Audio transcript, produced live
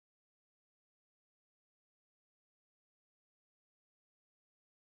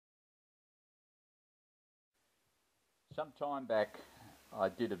Some time back I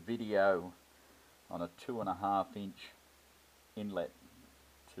did a video on a 2.5-inch inlet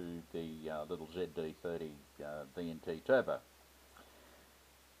to the little ZD30 VNT turbo.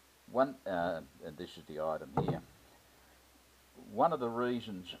 And this is the item here. One of the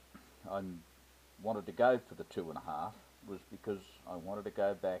reasons I wanted to go for the 2.5 was because I wanted to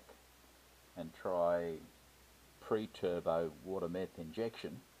go back and try pre-turbo water meth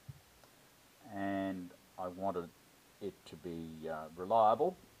injection, and I wanted it to be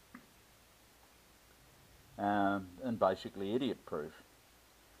reliable and basically idiot proof.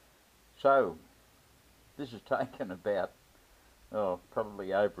 So this has taken about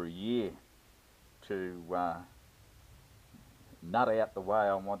probably over a year to nut out the way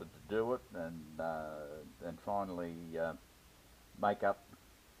I wanted to do it, and finally make up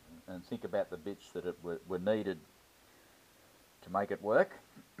and think about the bits that were needed to make it work.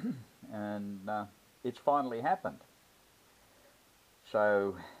 And it's finally happened.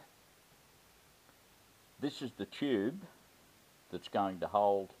 So this is the tube that's going to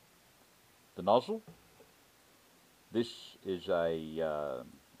hold the nozzle. This is a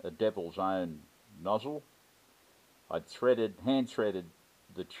Devil's Own nozzle. I'd hand threaded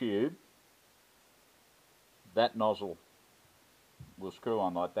the tube. That nozzle will screw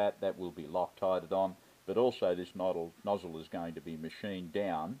on like that. That will be Loctited on, but also this nozzle is going to be machined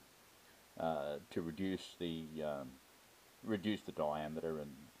down to reduce the diameter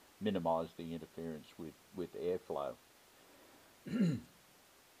and minimise the interference with airflow.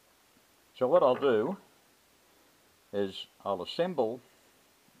 So what I'll do is I'll assemble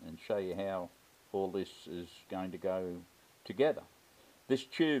and show you how all this is going to go together. This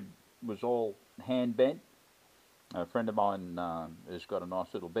tube was all hand bent. A friend of mine has got a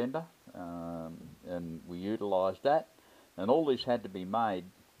nice little bender, and we utilised that, and all this had to be made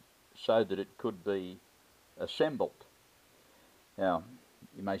so that it could be assembled. Now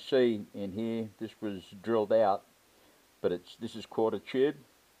you may see in here this was drilled out, but this is quarter tube.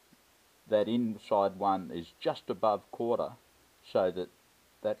 That inside one is just above quarter, so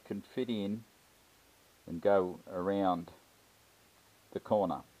that can fit in and go around the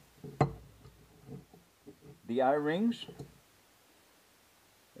corner. The O-rings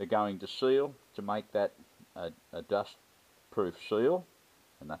are going to seal to make that a dust-proof seal,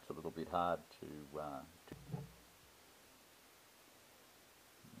 and that's a little bit hard to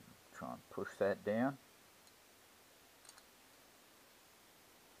try and push that down.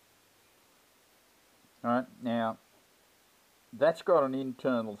 Alright, now that's got an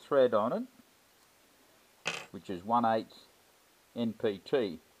internal thread on it, which is 1/8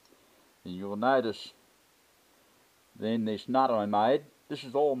 NPT, and you'll notice then this nut I made, this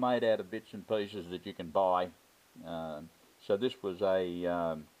is all made out of bits and pieces that you can buy. So this was a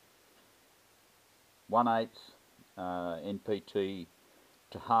 1/8 NPT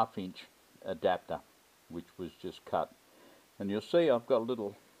to 1/2-inch adapter, which was just cut, and you'll see I've got a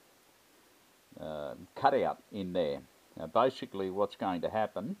little cutout in there. Now basically what's going to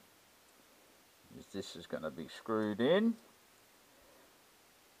happen is this is going to be screwed in,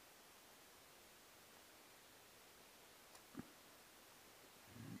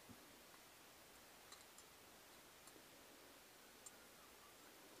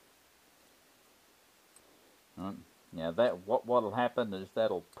 now that what'll happen is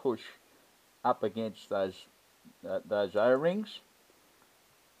that'll push up against those O-rings,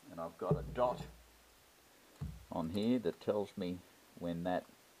 and I've got a dot on here that tells me when that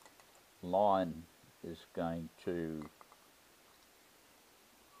line is going to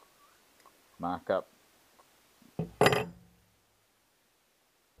mark up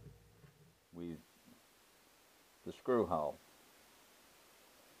with the screw hole.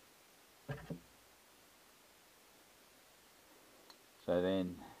 So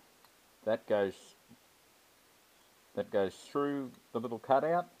then that goes through the little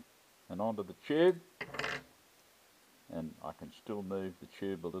cutout and onto the tube, and I can still move the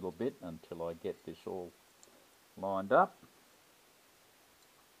tube a little bit until I get this all lined up.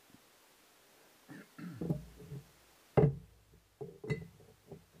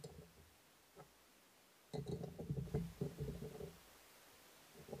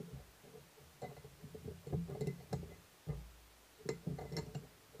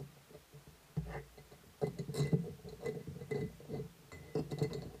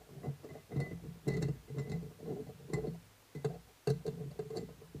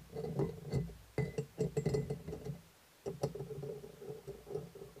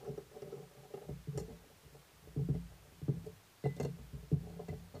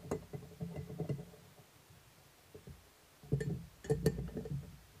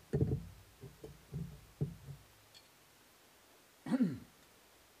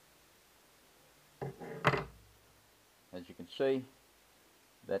 see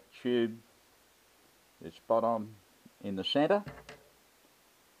that tube is spot on in the centre.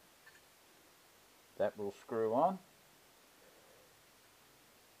 That will screw on.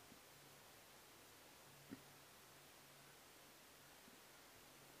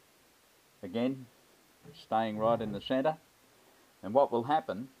 Again, staying right in the centre. And what will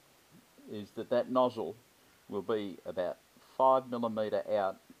happen is that nozzle will be about 5mm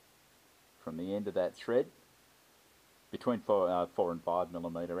out from the end of that thread, between 4 and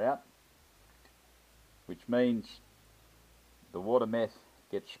 5mm out, which means the water meth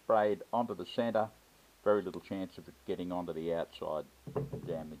gets sprayed onto the centre, very little chance of it getting onto the outside and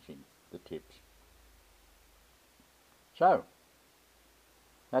damaging the tips. So,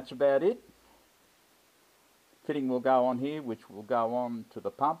 that's about it. Fitting will go on here, which will go on to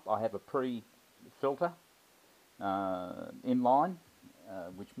the pump. I have a pre-filter in line,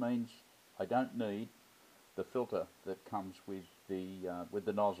 which means I don't need the filter that comes with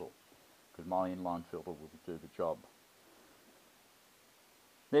the nozzle, because my inline filter will do the job.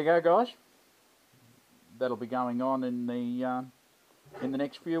 There you go, guys. That'll be going on in the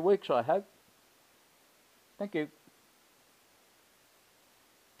next few weeks, I hope. Thank you.